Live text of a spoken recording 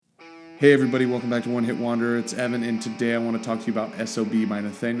Hey everybody, welcome back to One Hit Wanderer. It's Evan, and today I want to talk to you about S.O.B. by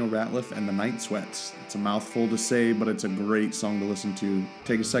Nathaniel Rateliff and the Night Sweats. It's a mouthful to say, but it's a great song to listen to.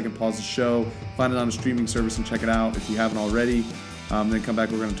 Take a second, pause the show, find it on a streaming service and check it out if you haven't already. Then come back,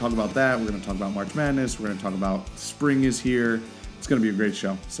 we're going to talk about that. We're going to talk about March Madness. We're going to talk about spring is here. It's going to be a great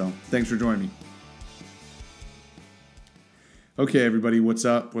show, so thanks for joining me. Okay, everybody, what's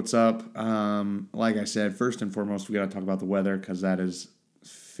up? Like I said, first and foremost, we got to talk about the weather because that is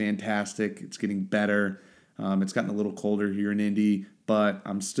fantastic. It's getting better. It's gotten a little colder here in Indy, but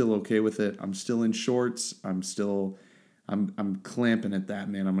I'm still okay with it. I'm still in shorts. I'm clamping at that,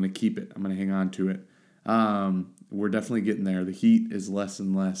 man. I'm going to keep it. I'm going to hang on to it. We're definitely getting there. The heat is less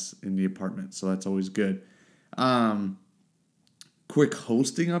and less in the apartment, so that's always good. Quick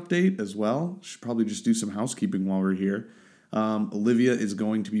hosting update as well. Should probably just do some housekeeping while we're here. Olivia is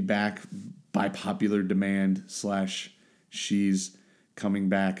going to be back by popular demand / she's coming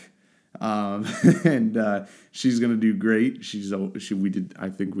back. And she's going to do great. I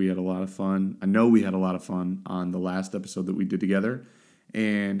think we had a lot of fun. I know we had a lot of fun on the last episode that we did together.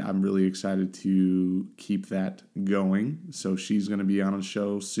 And I'm really excited to keep that going. So she's going to be on a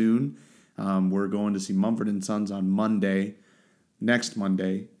show soon. We're going to see Mumford & Sons on Monday. Next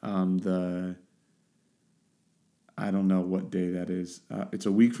Monday. I don't know what day that is. It's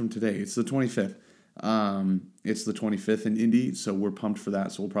a week from today. It's the 25th. It's the 25th in Indy, so we're pumped for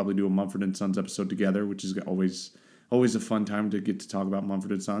that. So we'll probably do a Mumford & Sons episode together, which is always a fun time to get to talk about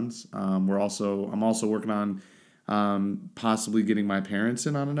Mumford & Sons. I'm also working on possibly getting my parents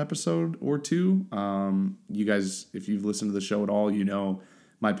in on an episode or two. You guys, if you've listened to the show at all, you know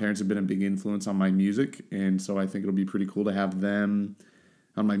my parents have been a big influence on my music, and so I think it'll be pretty cool to have them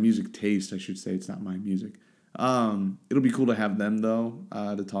on my music taste, I should say. It's not my music. It'll be cool to have them, though,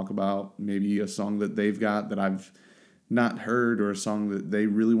 to talk about maybe a song that they've got that I've not heard, or a song that they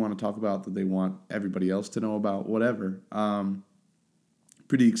really want to talk about that they want everybody else to know about, whatever.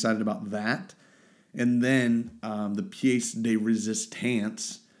 Pretty excited about that. And then the pièce de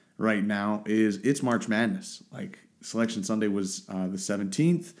résistance right now it's March Madness. Like, Selection Sunday was the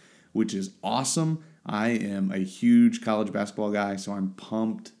 17th, which is awesome. I am a huge college basketball guy, so I'm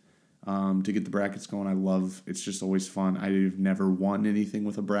pumped to get the brackets going. It's just always fun. I've never won anything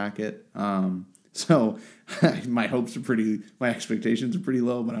with a bracket. So my expectations are pretty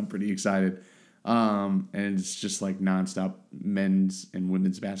low, but I'm pretty excited. And it's just like nonstop men's and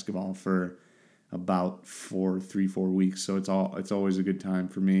women's basketball for about 4 weeks. So it's always a good time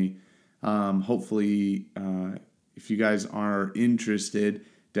for me. Hopefully, if you guys are interested,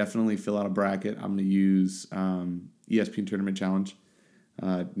 definitely fill out a bracket. I'm going to use ESPN Tournament Challenge.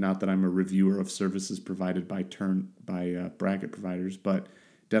 Not that I'm a reviewer of services provided by bracket providers, but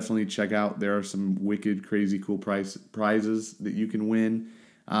definitely check out. There are some wicked, crazy, cool prizes that you can win.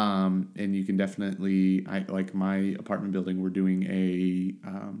 And you can definitely, like my apartment building, we're doing a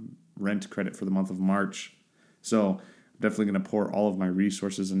rent credit for the month of March. So I'm definitely going to pour all of my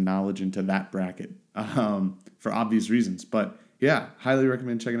resources and knowledge into that bracket for obvious reasons. But yeah, highly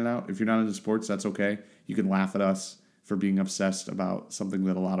recommend checking it out. If you're not into sports, that's okay. You can laugh at us for being obsessed about something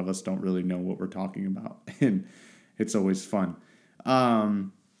that a lot of us don't really know what we're talking about. And it's always fun.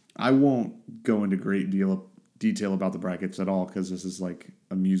 I won't go into great detail about the brackets at all because this is like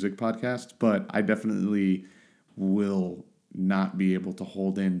a music podcast, but I definitely will not be able to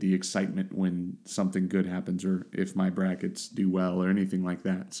hold in the excitement when something good happens or if my brackets do well or anything like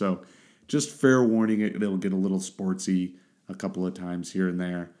that. So just fair warning, it'll get a little sportsy a couple of times here and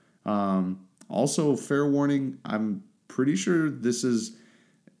there. Also, fair warning, I'm pretty sure this is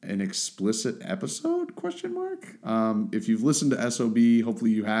an explicit episode, ? If you've listened to S.O.B.,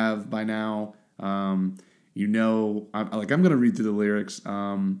 hopefully you have by now. I'm going to read through the lyrics.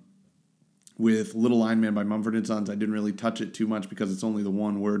 With Little Line Man by Mumford & Sons, I didn't really touch it too much because it's only the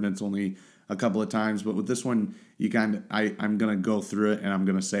one word and it's only a couple of times. But with this one, I'm going to go through it and I'm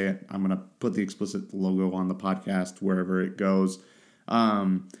going to say it. I'm going to put the explicit logo on the podcast wherever it goes.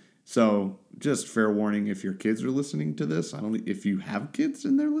 So just fair warning, if your kids are listening to this, if you have kids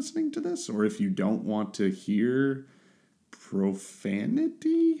and they're listening to this, or if you don't want to hear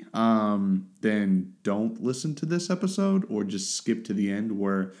profanity, then don't listen to this episode, or just skip to the end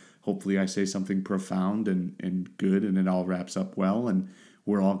where hopefully I say something profound and good and it all wraps up well and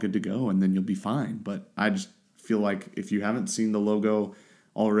we're all good to go and then you'll be fine. But I just feel like if you haven't seen the logo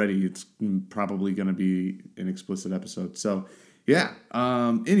already, it's probably going to be an explicit episode. So yeah.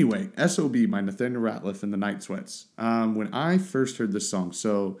 Anyway, S.O.B. by Nathaniel Rateliff and the Night Sweats. When I first heard this song,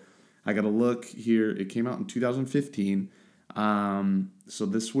 so I got to look here. It came out in 2015. So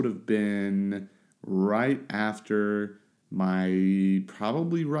this would have been right after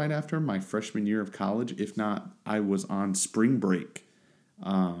probably right after my freshman year of college. If not, I was on spring break,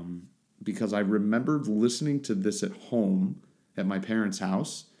 because I remembered listening to this at home at my parents'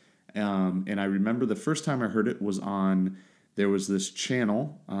 house. And I remember the first time I heard it was there was this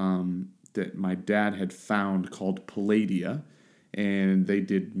channel that my dad had found called Palladia, and they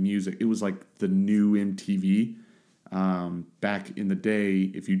did music. It was like the new MTV. Back in the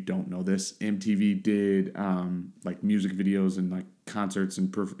day, if you don't know this, MTV did like music videos and like concerts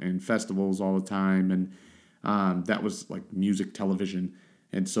and festivals all the time, and that was like music television.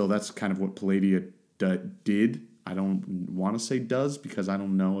 And so that's kind of what Palladia did. I don't want to say does because I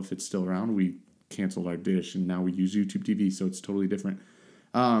don't know if it's still around. We canceled our dish and now we use YouTube TV, so it's totally different.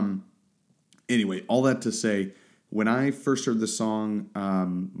 Anyway, all that to say, when I first heard the song,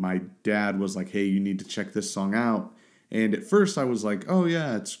 my dad was like, "Hey, you need to check this song out." And at first I was like, "Oh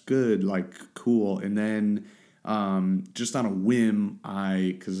yeah, it's good, like cool." And then just on a whim,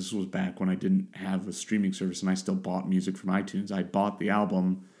 because this was back when I didn't have a streaming service and I still bought music from iTunes, I bought the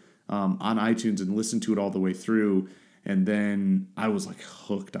album on iTunes and listened to it all the way through. And then I was like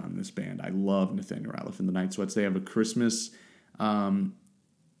hooked on this band. I love Nathaniel Rateliff and the Night Sweats. They have a Christmas EP.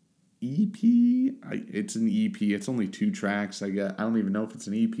 It's an EP. It's only 2 tracks. I don't even know if it's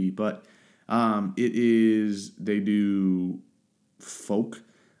an EP, but it is. They do folk.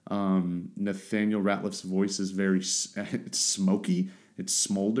 Nathaniel Rateliff's voice is very. It's smoky. It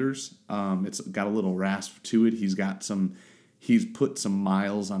smolders. It's got a little rasp to it. He's put some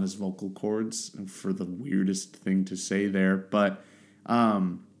miles on his vocal cords for the weirdest thing to say there, but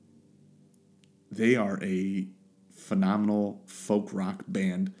they are a phenomenal folk rock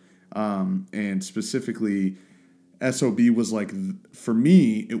band. And specifically, SOB was like, for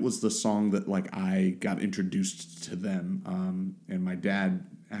me, it was the song that like I got introduced to them. And my dad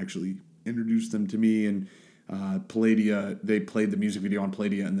actually introduced them to me, and Palladia, they played the music video on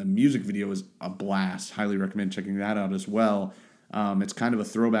Palladia, and the music video is a blast. Highly recommend checking that out as well. It's kind of a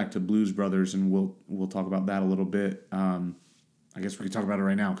throwback to Blues Brothers, and we'll talk about that a little bit. I guess we could talk about it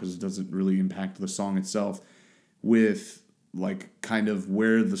right now because it doesn't really impact the song itself, with like kind of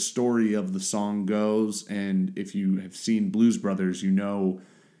where the story of the song goes. And if you have seen Blues Brothers, you know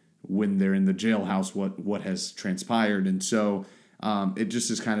when they're in the jailhouse what has transpired. And so it just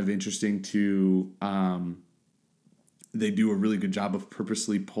is kind of interesting to they do a really good job of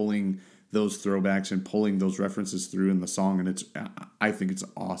purposely pulling those throwbacks and pulling those references through in the song, and I think it's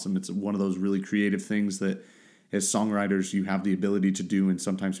awesome. It's one of those really creative things that as songwriters you have the ability to do, and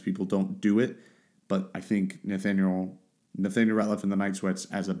sometimes people don't do it. But I think Nathaniel Rateliff and the Night Sweats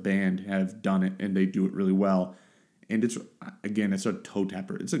as a band have done it, and they do it really well. And it's a toe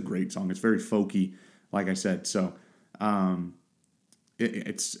tapper. It's a great song. It's very folky, like I said. So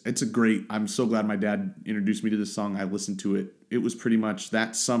it's a great. I'm so glad my dad introduced me to this song. I listened to it. It was pretty much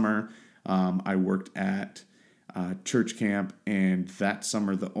that summer. I worked at church camp, and that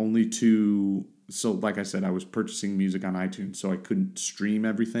summer the only two. So like I said, I was purchasing music on iTunes, so I couldn't stream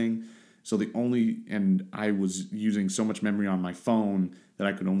everything. So and I was using so much memory on my phone that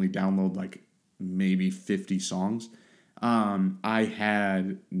I could only download like maybe 50 songs. I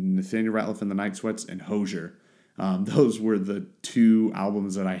had Nathaniel Rateliff and the Night Sweats and Hozier. Those were the 2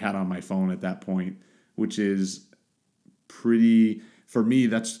 albums that I had on my phone at that point, which is pretty, for me,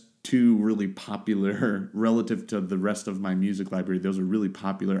 that's 2 really popular relative to the rest of my music library. Those are really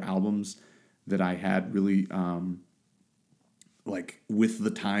popular albums that I had really, like with the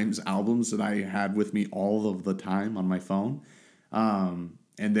times albums that I had with me all of the time on my phone. And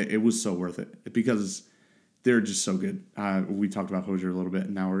it was so worth it because they're just so good. We talked about Hozier a little bit,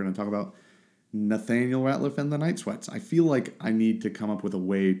 and now we're going to talk about Nathaniel Rateliff and the Night Sweats. I feel like I need to come up with a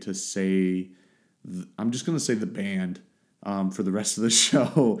way to say, I'm just going to say the band for the rest of the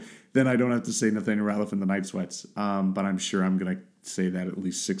show. Then I don't have to say Nathaniel Rateliff and the Night Sweats. But I'm sure I'm going to say that at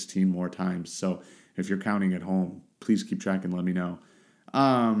least 16 more times. So if you're counting at home, please keep track and let me know.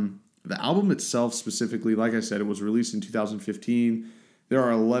 The album itself specifically, like I said, it was released in 2015. There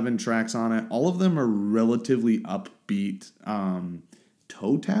are 11 tracks on it. All of them are relatively upbeat.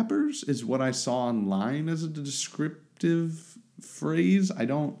 Toe tappers is what I saw online as a descriptive phrase. They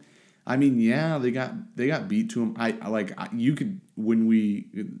got beat to them. You could, when we,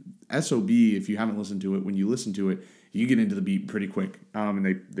 SOB, if you haven't listened to it, when you listen to it, you get into the beat pretty quick. And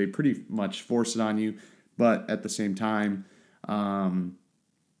they pretty much force it on you. But at the same time,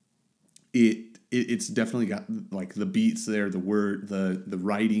 it's definitely got like the beats there, the word, the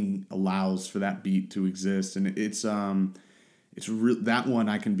writing allows for that beat to exist, and it's that one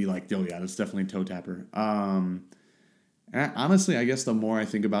I can be like, oh yeah, that's definitely toe tapper. Honestly, I guess the more I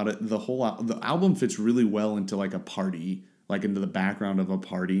think about it, the album fits really well into like a party like into the background of a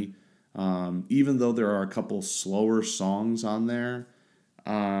party. Even though there are a couple slower songs on there,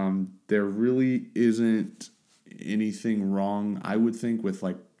 there really isn't anything wrong, I would think, with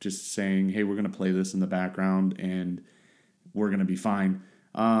like just saying, hey, we're going to play this in the background and we're going to be fine.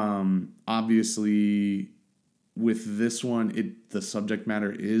 Obviously, with this one, the subject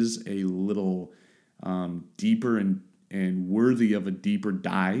matter is a little deeper and worthy of a deeper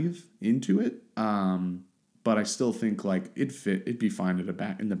dive into it. But I still think like it'd be fine in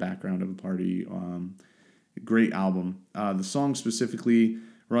the background of a party. Great album. The song specifically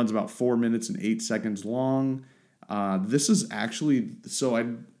runs about 4 minutes and 8 seconds long. This is actually, so I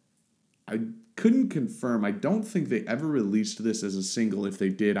couldn't confirm. I don't think they ever released this as a single. If they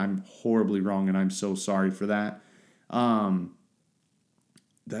did, I'm horribly wrong, and I'm so sorry for that.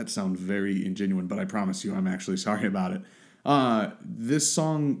 That sounds very ingenuine, but I promise you I'm actually sorry about it. This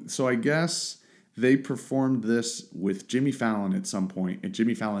song, so I guess they performed this with Jimmy Fallon at some point, and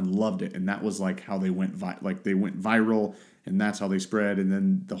Jimmy Fallon loved it, and that was like how they went they went viral, and that's how they spread. And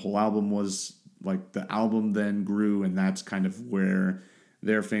then the whole album was like the album then grew, and that's kind of where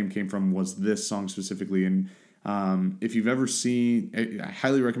their fame came from, was this song specifically. And if you've ever seen, I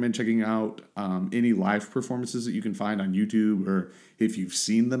highly recommend checking out any live performances that you can find on YouTube, or if you've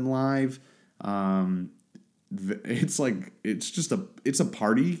seen them live. It's like it's a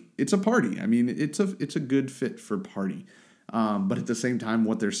party. It's a party. I mean, it's a good fit for party. But at the same time,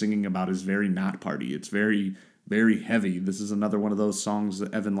 what they're singing about is very not party. It's very, very heavy. This is another one of those songs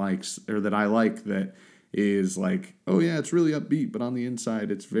that Evan likes, or that I like, that is like, oh yeah, it's really upbeat, but on the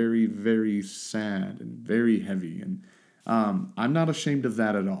inside, it's very, very sad and very heavy. And I'm not ashamed of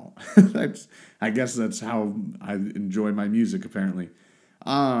that at all. I guess that's how I enjoy my music, apparently.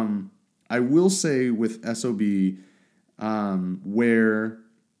 I will say with SOB, where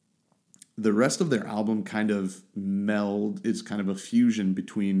the rest of their album kind of it's kind of a fusion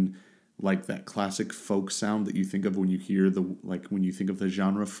between like that classic folk sound that you think of when you hear when you think of the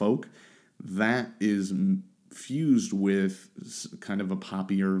genre folk, that is fused with kind of a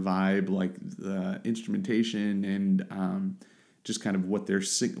poppier vibe, like the instrumentation and just kind of what they're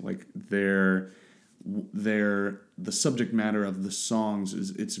like the subject matter of the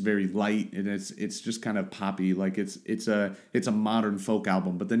songs it's very light, and it's just kind of poppy, like it's a modern folk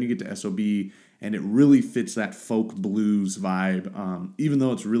album. But then you get to SOB and it really fits that folk blues vibe, even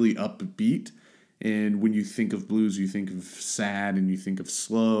though it's really upbeat. And when you think of blues, you think of sad and you think of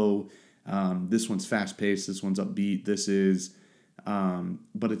slow. This one's fast paced, this one's upbeat,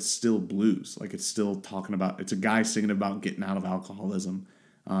 but it's still blues. Like it's still talking about, it's a guy singing about getting out of alcoholism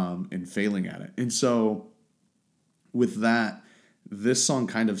and failing at it. And so with that, this song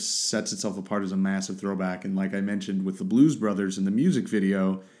kind of sets itself apart as a massive throwback. And like I mentioned with the Blues Brothers in the music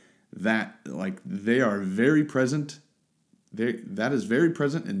video, that like they are very present. That is very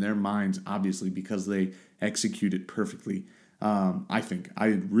present in their minds, obviously, because they execute it perfectly. I think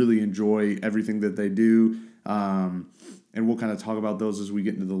I really enjoy everything that they do. And we'll kind of talk about those as we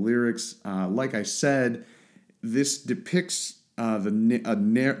get into the lyrics. Like I said, this depicts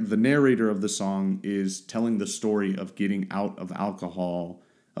the narrator of the song is telling the story of getting out of alcohol,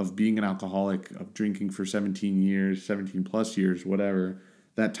 of being an alcoholic, of drinking for 17 plus years, whatever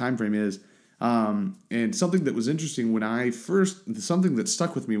that time frame is. And something that was interesting something that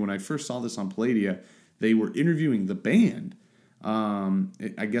stuck with me when I first saw this on Palladia, they were interviewing the band.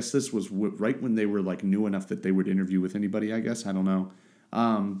 I guess this was right when they were like new enough that they would interview with anybody, I guess. I don't know.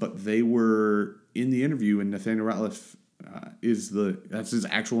 But they were in the interview, and Nathaniel Rateliff that's his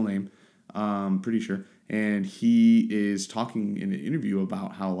actual name, pretty sure. And he is talking in an interview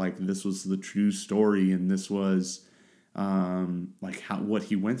about how like this was the true story, and this was like what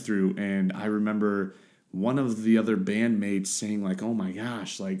he went through. And I remember one of the other bandmates saying like, "Oh my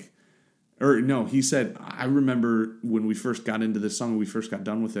gosh," like, or no, he said, "I remember when we first got into this song, when we first got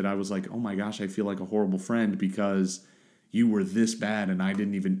done with it, I was like, oh my gosh, I feel like a horrible friend because you were this bad and I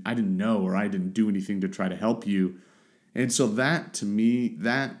didn't know, or I didn't do anything to try to help you." And so that, to me,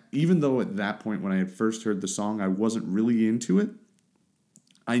 that even though at that point when I had first heard the song, I wasn't really into it,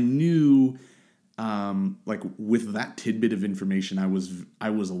 I knew, like with that tidbit of information, I was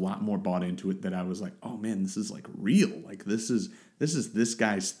a lot more bought into it. That I was like, oh man, this is like real. Like this is this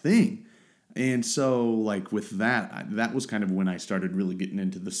guy's thing. And so like with that was kind of when I started really getting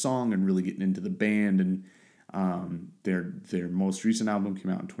into the song and really getting into the band. And their most recent album came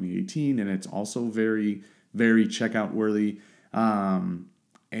out in 2018, and it's also very, very checkout worthy, and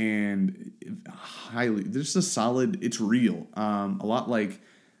highly, there's a solid, it's real, a lot like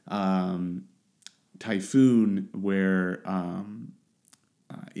Typhoon, where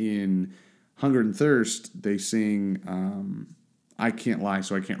in Hunger and Thirst, they sing, I can't lie,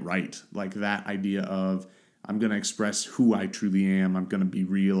 so I can't write. Like that idea of I'm going to express who I truly am. I'm going to be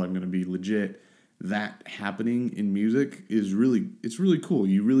real. I'm going to be legit. That happening in music is it's really cool.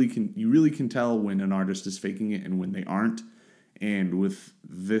 You really can tell when an artist is faking it and when they aren't. And with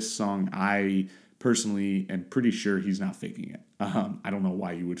this song, I personally am pretty sure he's not faking it. I don't know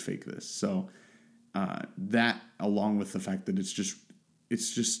why you would fake this. So that, along with the fact that it's just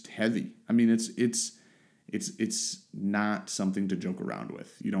heavy. I mean, it's not something to joke around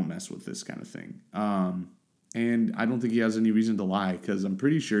with. You don't mess with this kind of thing. And I don't think he has any reason to lie, because I'm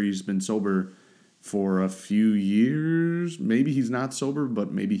pretty sure he's been sober for a few years. Maybe he's not sober,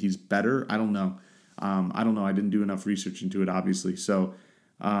 but maybe he's better. I don't know. I don't know. I didn't do enough research into it, obviously. So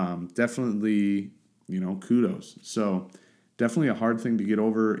definitely, kudos. So definitely a hard thing to get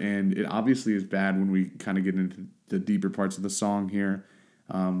over, and it obviously is bad when we kind of get into the deeper parts of the song here.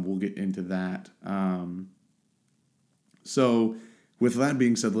 We'll get into that. So with that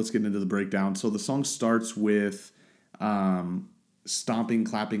being said, let's get into the breakdown. So the song starts with stomping,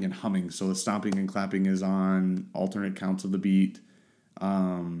 clapping, and humming. So the stomping and clapping is on alternate counts of the beat.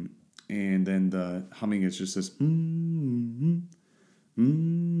 And then the humming is just this.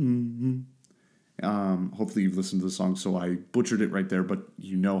 Hopefully you've listened to the song, so I butchered it right there, but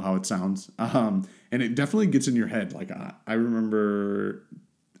you know how it sounds. And it definitely gets in your head. Like I remember,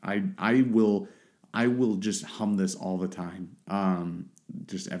 I will just hum this all the time.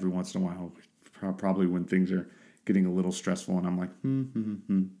 Just every once in a while, probably when things are getting a little stressful, and I'm like,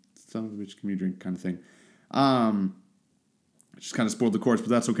 son of a bitch, give me a drink, kind of thing. Just kind of spoiled the chorus, but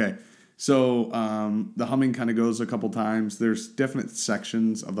that's okay. So the humming kind of goes a couple times. There's definite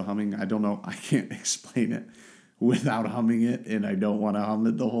sections of the humming. I don't know. I can't explain it without humming it, and I don't want to hum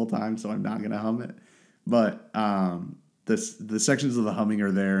it the whole time, so I'm not going to hum it. But the sections of the humming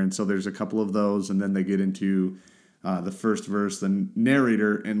are there, and so there's a couple of those, and then they get into the first verse, the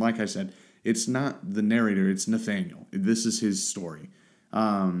narrator, and like I said, it's not the narrator, it's Nathaniel. This is his story.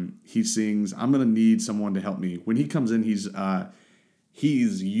 He sings, I'm going to need someone to help me. When he comes in, he's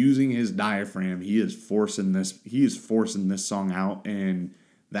using his diaphragm. He is forcing this song out, and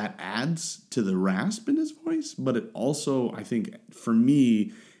that adds to the rasp in his voice. But it also, I think, for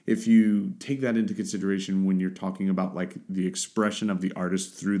me, if you take that into consideration when you're talking about like the expression of the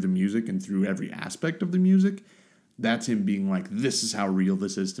artist through the music and through every aspect of the music, that's him being like, this is how real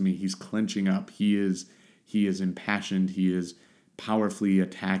this is to me. He's clenching up. He is impassioned. He is powerfully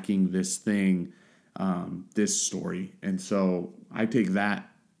attacking this thing, this story. And so I take that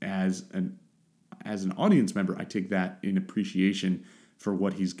as an audience member, I take that in appreciation for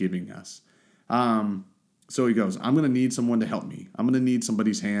what he's giving us. So he goes, I'm going to need someone to help me. I'm going to need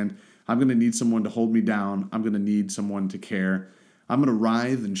somebody's hand. I'm going to need someone to hold me down. I'm going to need someone to care. I'm going to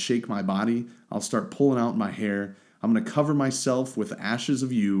writhe and shake my body. I'll start pulling out my hair. I'm going to cover myself with ashes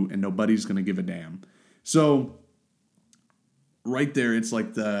of you, and nobody's going to give a damn. So right there, it's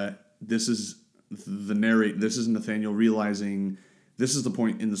like this is Nathaniel realizing, this is the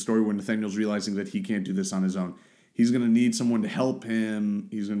point in the story where Nathaniel's realizing that he can't do this on his own. He's going to need someone to help him.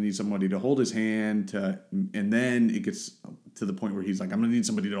 He's going to need somebody to hold his hand, and then it gets to the point where he's like, I'm going to need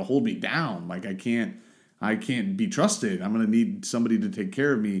somebody to hold me down. Like I can't be trusted. I'm going to need somebody to take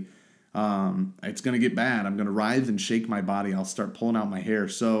care of me. It's going to get bad. I'm going to writhe and shake my body. I'll start pulling out my hair.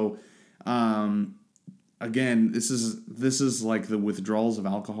 So, again, this is like the withdrawals of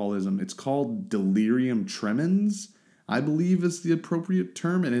alcoholism. It's called delirium tremens, I believe is the appropriate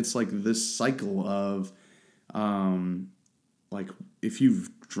term. And it's like this cycle of, like if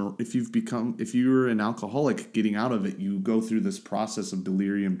you're an alcoholic, getting out of it, you go through this process of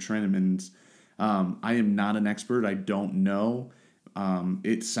delirium tremens. I am not an expert. I don't know.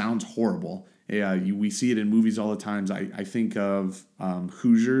 It sounds horrible. We see it in movies all the time. I think of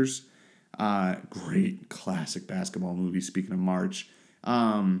Hoosiers, great classic basketball movie. Speaking of March,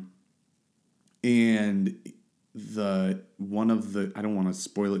 and I don't want to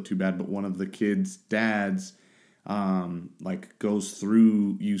spoil it too bad, but one of the kids' dads, like goes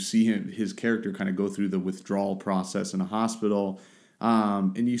through. You see his character kind of go through the withdrawal process in a hospital.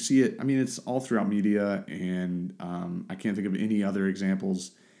 And you see it, I mean, it's all throughout media, and I can't think of any other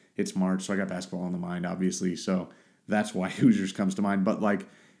examples. It's March, so I got basketball on the mind, obviously, so that's why Hoosiers comes to mind. But like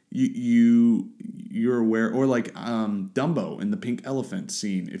you're aware, or like Dumbo in the pink elephant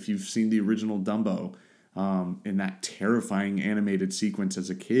scene, if you've seen the original Dumbo, in that terrifying animated sequence as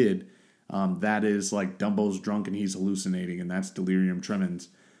a kid, that is like Dumbo's drunk and he's hallucinating, and that's delirium tremens.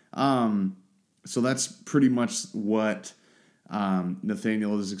 So that's pretty much what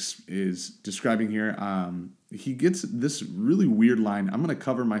Nathaniel is describing here. He gets this really weird line. I'm going to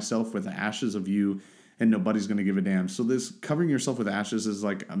cover myself with the ashes of you, and nobody's going to give a damn. So this covering yourself with ashes is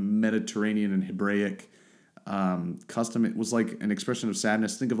like a Mediterranean and Hebraic custom. It was like an expression of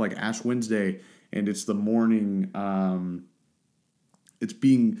sadness. Think of like Ash Wednesday, and it's the mourning. It's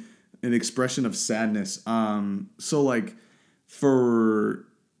being an expression of sadness. So like for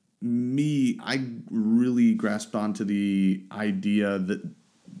me, I really grasped onto the idea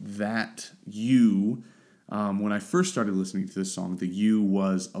that you, when I first started listening to this song, the you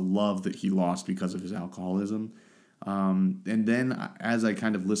was a love that he lost because of his alcoholism. And then as I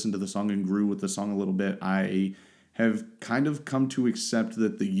kind of listened to the song and grew with the song a little bit, I have kind of come to accept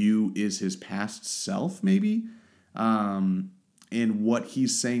that the you is his past self, maybe. And what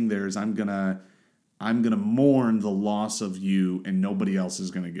he's saying there is I'm gonna mourn the loss of you, and nobody else is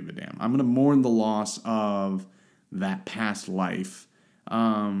gonna give a damn. I'm gonna mourn the loss of that past life,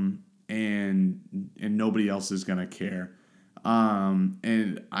 and nobody else is gonna care.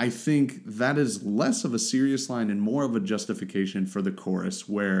 And I think that is less of a serious line and more of a justification for the chorus,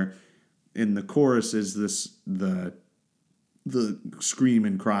 where in the chorus is the scream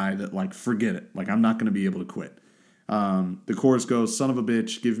and cry that like, forget it, like I'm not gonna be able to quit. The chorus goes, son of a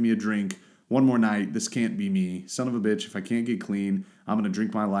bitch, give me a drink. One more night, this can't be me. Son of a bitch, if I can't get clean, I'm going to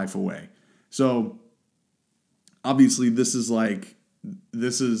drink my life away. So, obviously, this is like,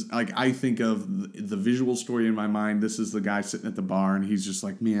 I think of the visual story in my mind. This is the guy sitting at the bar, and he's just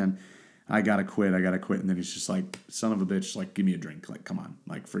like, man, I got to quit. And then he's just like, son of a bitch, like, give me a drink. Like, come on,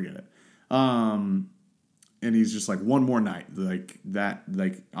 like, forget it. And he's just like, one more night, like that,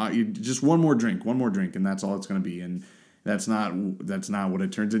 like just one more drink, and that's all it's going to be. And that's not what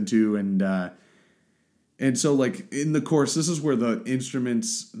it turns into. And so like in the chorus, this is where the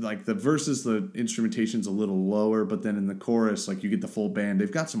instruments, like the verses, the instrumentation's a little lower, but then in the chorus, like you get the full band.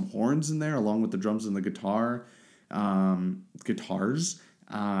 They've got some horns in there along with the drums and the guitars, and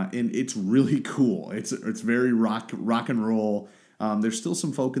it's really cool. It's very rock and roll. There's still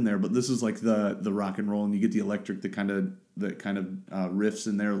some folk in there, but this is like the rock and roll, and you get the electric, the kind of riffs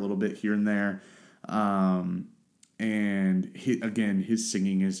in there a little bit here and there. And his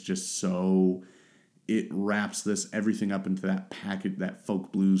singing is just so, it wraps everything up into that package, that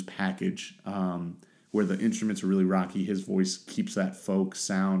folk blues package, where the instruments are really rocky. His voice keeps that folk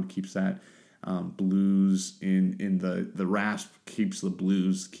sound, keeps that blues in the rasp, keeps the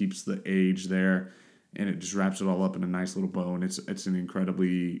blues, keeps the age there. And it just wraps it all up in a nice little bow, and it's an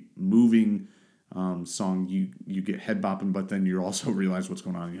incredibly moving song. You get head bopping, but then you also realize what's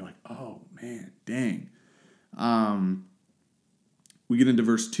going on, and you're like, oh man, dang. We get into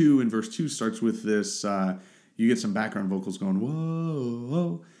verse 2, and verse 2 starts with this. You get some background vocals going,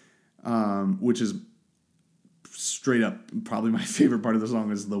 whoa, which is straight up probably my favorite part of the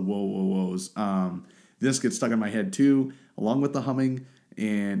song is the whoa, whoa, whoas. This gets stuck in my head too, along with the humming.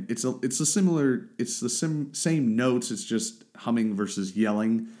 And it's the same notes. It's just humming versus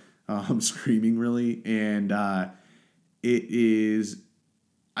yelling, screaming really. And it is,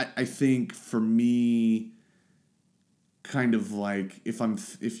 I think for me, kind of like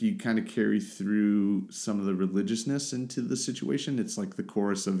if you kind of carry through some of the religiousness into the situation, it's like the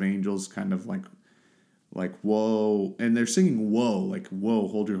chorus of Angels, kind of like whoa, and they're singing whoa, like whoa,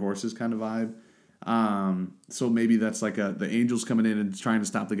 hold your horses kind of vibe. So maybe that's like the Angels coming in and trying to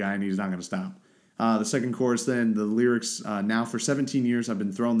stop the guy, and he's not going to stop. The second chorus, then the lyrics, now for 17 years I've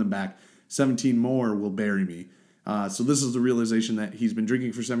been throwing them back. 17 more will bury me. So this is the realization that he's been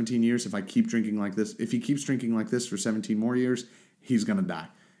drinking for 17 years. If he keeps drinking like this for 17 more years, he's going to die.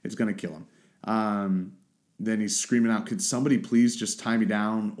 It's going to kill him. Then he's screaming out, could somebody please just tie me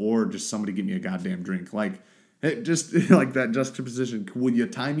down, or just somebody get me a goddamn drink? Like, it just like that juxtaposition. Will you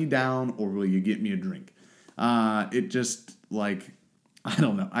tie me down, or will you get me a drink? It just like, I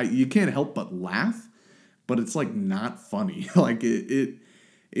don't know. You can't help but laugh, but it's like not funny. Like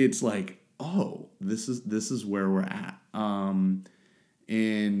it's like, oh, this is where we're at. And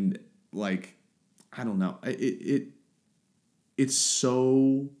like, I don't know. It's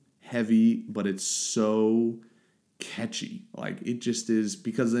so heavy, but it's so catchy. Like it just is,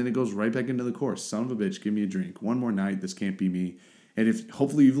 because then it goes right back into the chorus. Son of a bitch, give me a drink. One more night, this can't be me. And if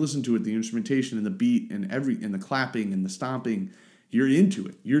hopefully you've listened to it, the instrumentation and the beat and the clapping and the stomping, you're into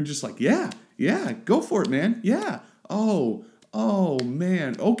it. You're just like, yeah, go for it, man. Yeah. Oh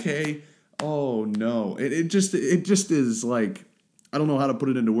man. Okay. Oh no. It just is like, I don't know how to put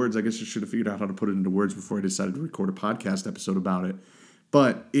it into words. I guess I should have figured out how to put it into words before I decided to record a podcast episode about it.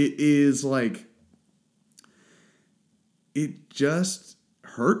 But it is like, it just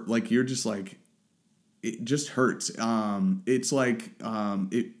hurt. Like you're just like, it just hurts. It's like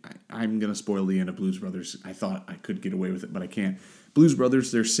I'm gonna spoil the end of Blues Brothers. I thought I could get away with it, but I can't. Blues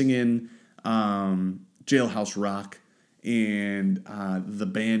Brothers, they're singing Jailhouse Rock, and the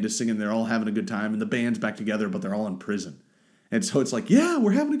band is singing. They're all having a good time, and the band's back together, but they're all in prison. And so it's like, yeah,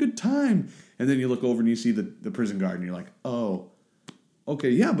 we're having a good time. And then you look over and you see the prison guard, and you're like, oh, okay,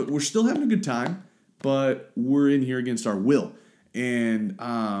 yeah, but we're still having a good time, but we're in here against our will. And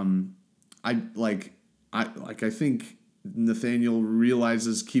I think Nathaniel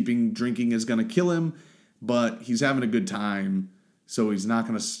realizes keeping drinking is going to kill him, but he's having a good time, so he's not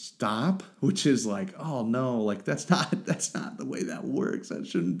going to stop. Which is like, oh no, like that's not the way that works. That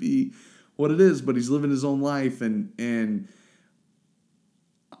shouldn't be what it is. But he's living his own life, and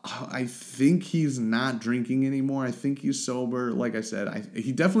I think he's not drinking anymore. I think he's sober. Like I said,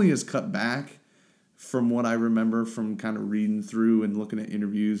 he definitely has cut back from what I remember from kind of reading through and looking at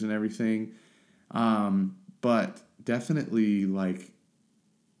interviews and everything. But definitely, like,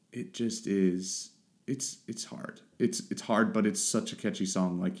 it just is. It's hard. It's hard, but it's such a catchy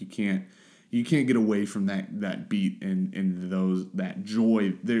song. Like you can't get away from that beat and that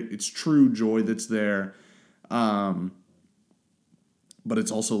joy. It's true joy that's there. But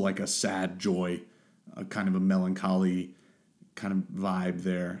it's also like a sad joy, a kind of a melancholy kind of vibe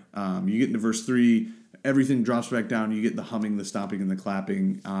there. You get into verse 3, everything drops back down. You get the humming, the stomping, and the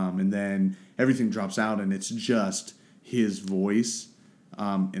clapping, and then everything drops out, and it's just his voice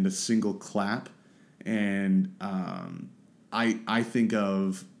in a single clap. And I think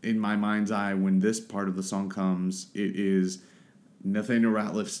of, in my mind's eye, when this part of the song comes, it is Nathaniel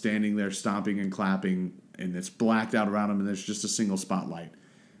Rateliff standing there stomping and clapping, and it's blacked out around him, and there's just a single spotlight.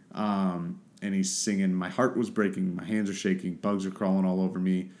 And he's singing, my heart was breaking, my hands are shaking, bugs are crawling all over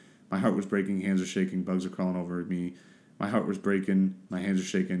me. My heart was breaking, hands are shaking, bugs are crawling over me. My heart was breaking, my hands are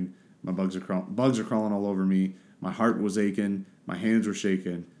shaking, bugs are crawling all over me. My heart was aching, my hands were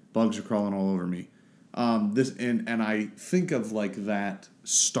shaking, bugs are crawling all over me. And I think of like that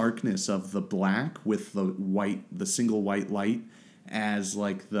starkness of the black with the single white light as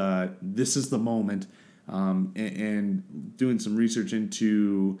like this is the moment. And doing some research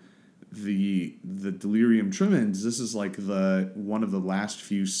into the delirium tremens, this is like one of the last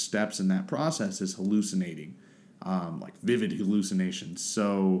few steps in that process is hallucinating, like vivid hallucinations.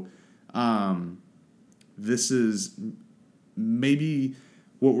 So this is maybe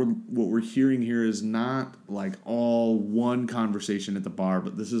what we're hearing here is not like all one conversation at the bar,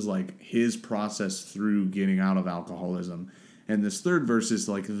 but this is like his process through getting out of alcoholism. And this third verse is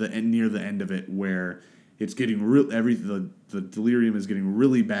like near the end of it, where it's getting the delirium is getting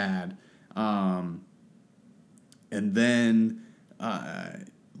really bad, and then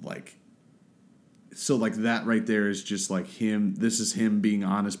so that right there is just like him. This is him being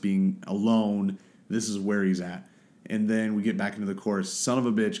honest, being alone. This is where he's at. And then we get back into the chorus, son of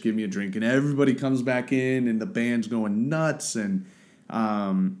a bitch, give me a drink. And everybody comes back in, and the band's going nuts. And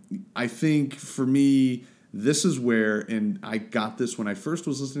I think for me, this is where, and I got this when I first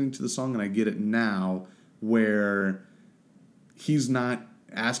was listening to the song, and I get it now, where he's not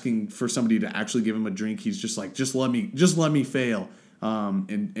asking for somebody to actually give him a drink. He's just like, just let me fail.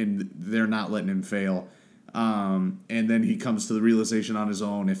 And they're not letting him fail. And then he comes to the realization on his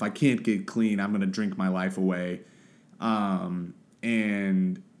own, if I can't get clean, I'm going to drink my life away.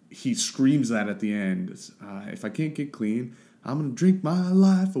 And he screams that at the end, if I can't get clean, I'm going to drink my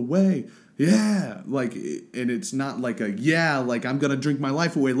life away. Yeah. Like, and it's not like like I'm going to drink my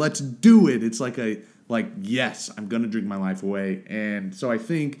life away. Let's do it. It's like yes, I'm going to drink my life away. And so I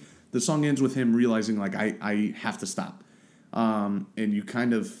think the song ends with him realizing like, I have to stop. And you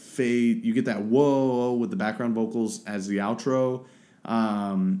kind of fade, you get that whoa with the background vocals as the outro.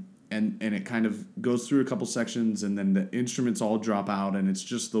 And it kind of goes through a couple sections, and then the instruments all drop out, and it's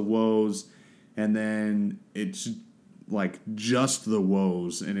just the woes, and then it's like just the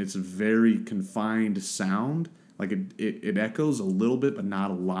woes, and it's a very confined sound. Like it echoes a little bit, but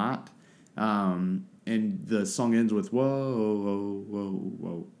not a lot. And the song ends with whoa, whoa, whoa,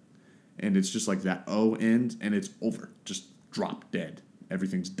 whoa, and it's just like that O ends, and it's over, just drop dead.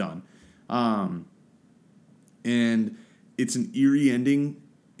 Everything's done. And it's an eerie ending.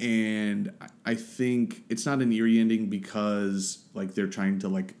 And I think it's not an eerie ending because like they're trying to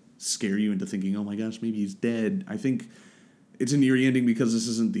like scare you into thinking, oh my gosh, maybe he's dead. I think it's an eerie ending because this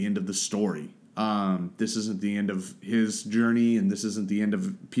isn't the end of the story. This isn't the end of his journey, and this isn't the end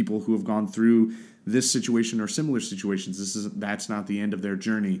of people who have gone through this situation or similar situations. That's not the end of their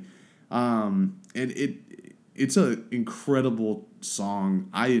journey. And it's an incredible song.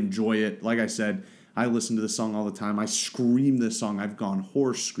 I enjoy it. Like I said, I listen to this song all the time. I scream this song. I've gone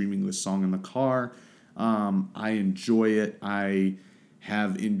hoarse screaming this song in the car. I enjoy it. I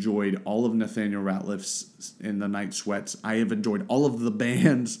have enjoyed all of Nathaniel Ratliff's In the Night Sweats. I have enjoyed all of the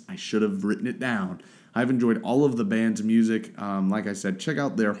bands. I should have written it down. I've enjoyed all of the band's music. Like I said, check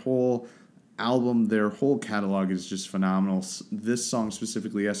out their whole album. Their whole catalog is just phenomenal. This song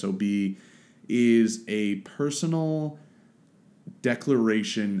specifically, S.O.B., is a personal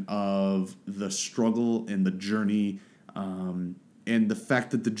declaration of the struggle and the journey, and the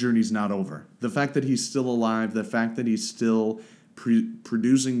fact that the journey's not over. The fact that he's still alive, the fact that he's still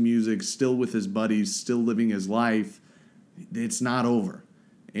producing music, still with his buddies, still living his life, it's not over.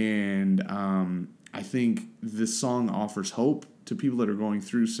 And I think this song offers hope to people that are going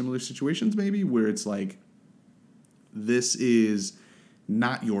through similar situations, maybe, where it's like, this is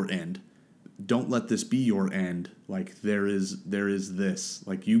not your end. Don't let this be your end. Like, there is this.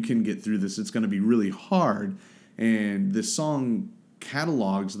 Like, you can get through this. It's going to be really hard. And this song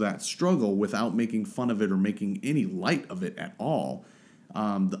catalogs that struggle without making fun of it or making any light of it at all.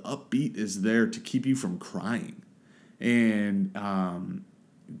 The upbeat is there to keep you from crying. And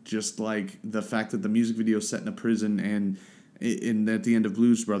just like the fact that the music video is set in a prison, and at the end of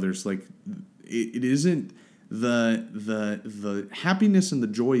Blues Brothers, like, it isn't the happiness and the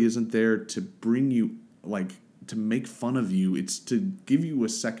joy isn't there to bring you, like, to make fun of you. It's to give you a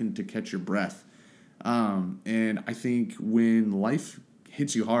second to catch your breath. And I think when life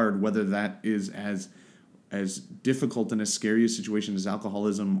hits you hard, whether that is as difficult and as scary a situation as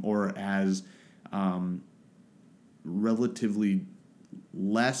alcoholism, or as relatively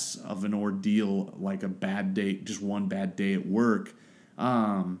less of an ordeal, like a bad day, just one bad day at work,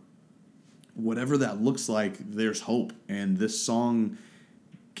 whatever that looks like, there's hope. And this song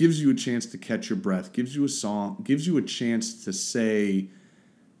gives you a chance to catch your breath, gives you a chance to say,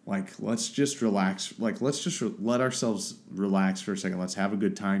 like, let's just relax. Like, let's just let ourselves relax for a second. Let's have a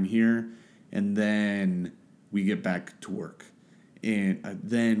good time here. And then we get back to work. And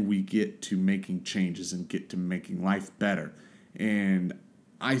then we get to making changes and get to making life better. And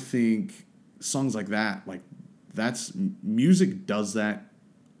I think songs like that, like, music does that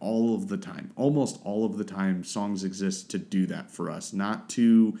all of the time. Almost all of the time, songs exist to do that for us. Not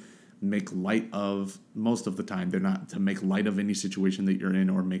to make light of, most of the time, they're not to make light of any situation that you're in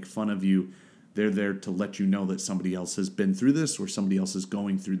or make fun of you. They're there to let you know that somebody else has been through this, or somebody else is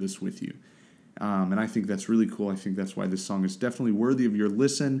going through this with you. And I think that's really cool. I think that's why this song is definitely worthy of your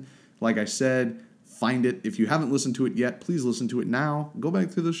listen. Like I said, find it. If you haven't listened to it yet, please listen to it now. Go back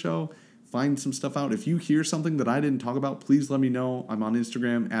through the show, find some stuff out. If you hear something that I didn't talk about, please let me know. I'm on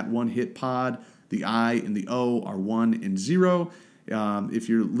Instagram at OneHitPod. The I and the O are 1 and 0. If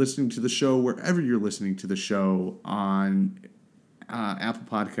you're listening to the show, wherever you're listening to the show, on Apple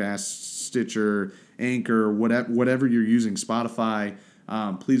Podcasts, Stitcher, Anchor, whatever you're using, Spotify,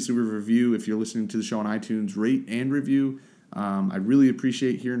 please leave a review. If you're listening to the show on iTunes, rate and review. I really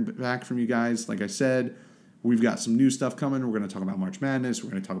appreciate hearing back from you guys. Like I said, we've got some new stuff coming. We're going to talk about March Madness.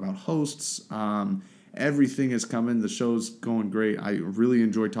 We're going to talk about hosts. Everything is coming. The show's going great. I really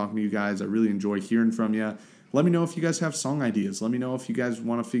enjoy talking to you guys. I really enjoy hearing from you. Let me know if you guys have song ideas. Let me know if you guys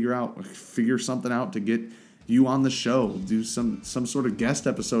want to figure something out to get you on the show. Do some sort of guest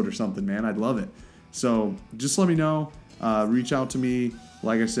episode or something, man. I'd love it. So just let me know. Reach out to me.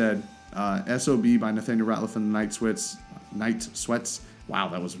 Like I said, S.O.B. by Nathaniel Ratliff and the Night Sweats. Wow,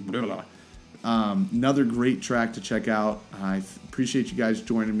 that was blah, blah, blah. Another great track to check out. I appreciate you guys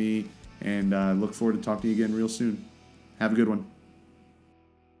joining me, and look forward to talking to you again real soon. Have a good one.